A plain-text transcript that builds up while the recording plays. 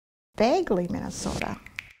Bagley, Minnesota.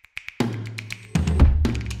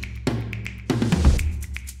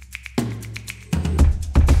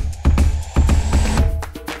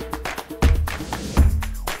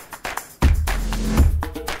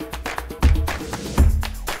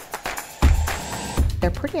 They're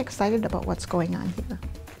pretty excited about what's going on here.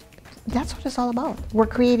 That's what it's all about. We're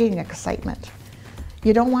creating excitement.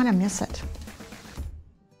 You don't want to miss it.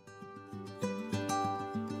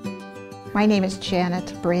 My name is Janet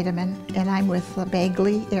Brademan, and I'm with the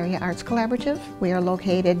Bagley Area Arts Collaborative. We are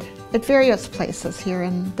located at various places here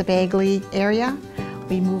in the Bagley area.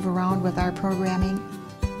 We move around with our programming.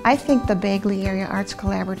 I think the Bagley Area Arts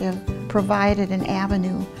Collaborative provided an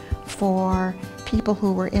avenue for people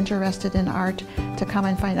who were interested in art to come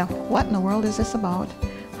and find out, what in the world is this about?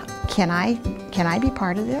 Can I be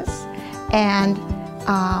part of this? And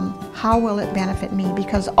how will it benefit me?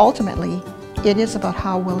 Because ultimately, it is about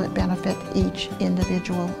how will it benefit each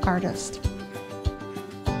individual artist.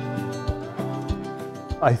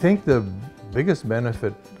 I think the biggest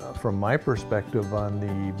benefit from my perspective on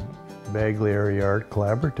the Bagley Area Art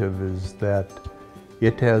Collaborative is that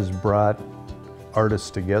it has brought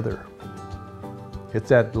artists together. It's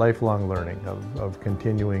that lifelong learning of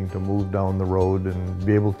continuing to move down the road and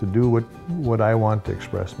be able to do what I want to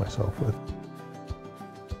express myself with.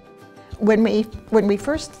 When we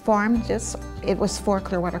first formed this, it was for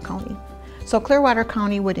Clearwater County. So Clearwater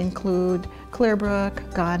County would include Clearbrook,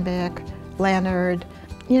 Gonvick, Leonard,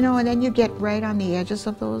 you know, and then you get right on the edges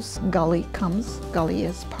of those. Gully comes. Gully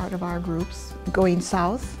is part of our groups. Going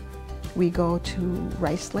south, we go to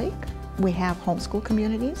Rice Lake. We have homeschool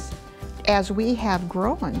communities. As we have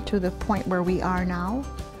grown to the point where we are now,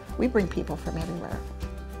 we bring people from everywhere.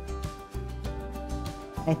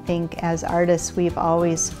 I think as artists we've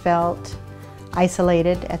always felt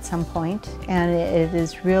isolated at some point, and it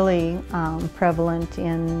is really prevalent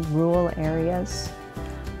in rural areas.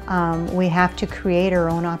 We have to create our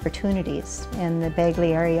own opportunities, and the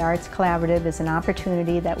Bagley Area Arts Collaborative is an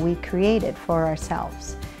opportunity that we created for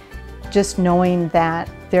ourselves. Just knowing that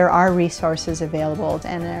there are resources available,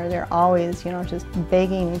 and they're always, you know, just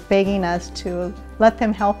begging us to let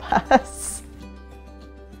them help us.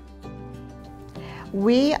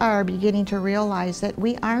 We are beginning to realize that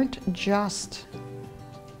we aren't just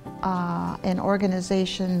an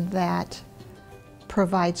organization that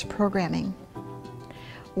provides programming.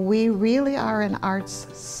 We really are an arts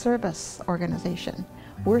service organization.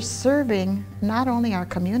 We're serving not only our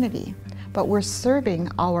community, but we're serving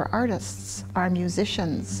our artists, our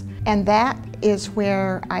musicians. And that is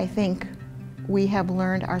where I think we have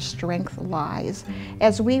learned our strength lies.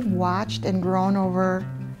 As we've watched and grown over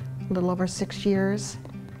a little over 6 years,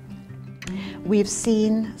 we've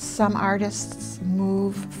seen some artists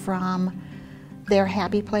move from their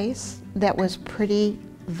happy place, that was pretty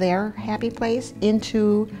their happy place,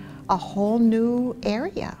 into a whole new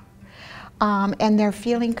area. And they're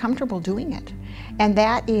feeling comfortable doing it. And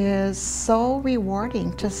that is so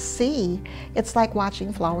rewarding to see. It's like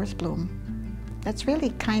watching flowers bloom. That's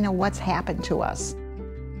really kind of what's happened to us.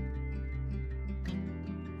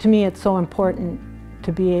 To me, it's so important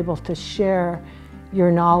to be able to share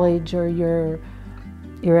your knowledge or your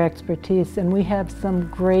expertise. And we have some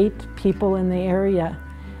great people in the area.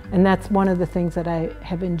 And that's one of the things that I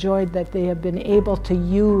have enjoyed, that they have been able to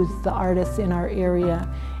use the artists in our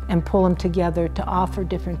area and pull them together to offer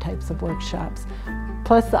different types of workshops,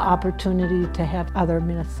 plus the opportunity to have other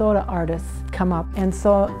Minnesota artists come up. And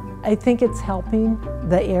so I think it's helping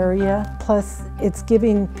the area, plus it's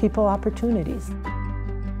giving people opportunities.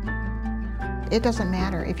 It doesn't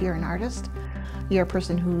matter if you're an artist, you're a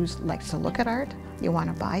person who likes to look at art, you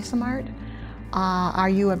want to buy some art. Are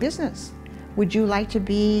you a business? Would you like to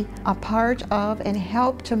be a part of and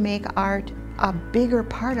help to make art a bigger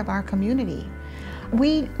part of our community?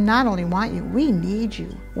 We not only want you, we need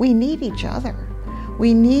you. We need each other.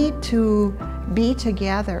 We need to be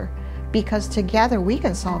together, because together we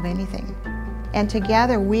can solve anything. And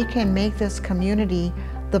together we can make this community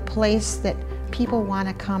the place that people want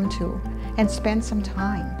to come to and spend some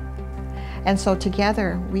time. And so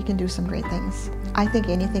together we can do some great things. I think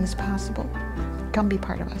anything's possible. Come be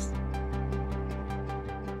part of us.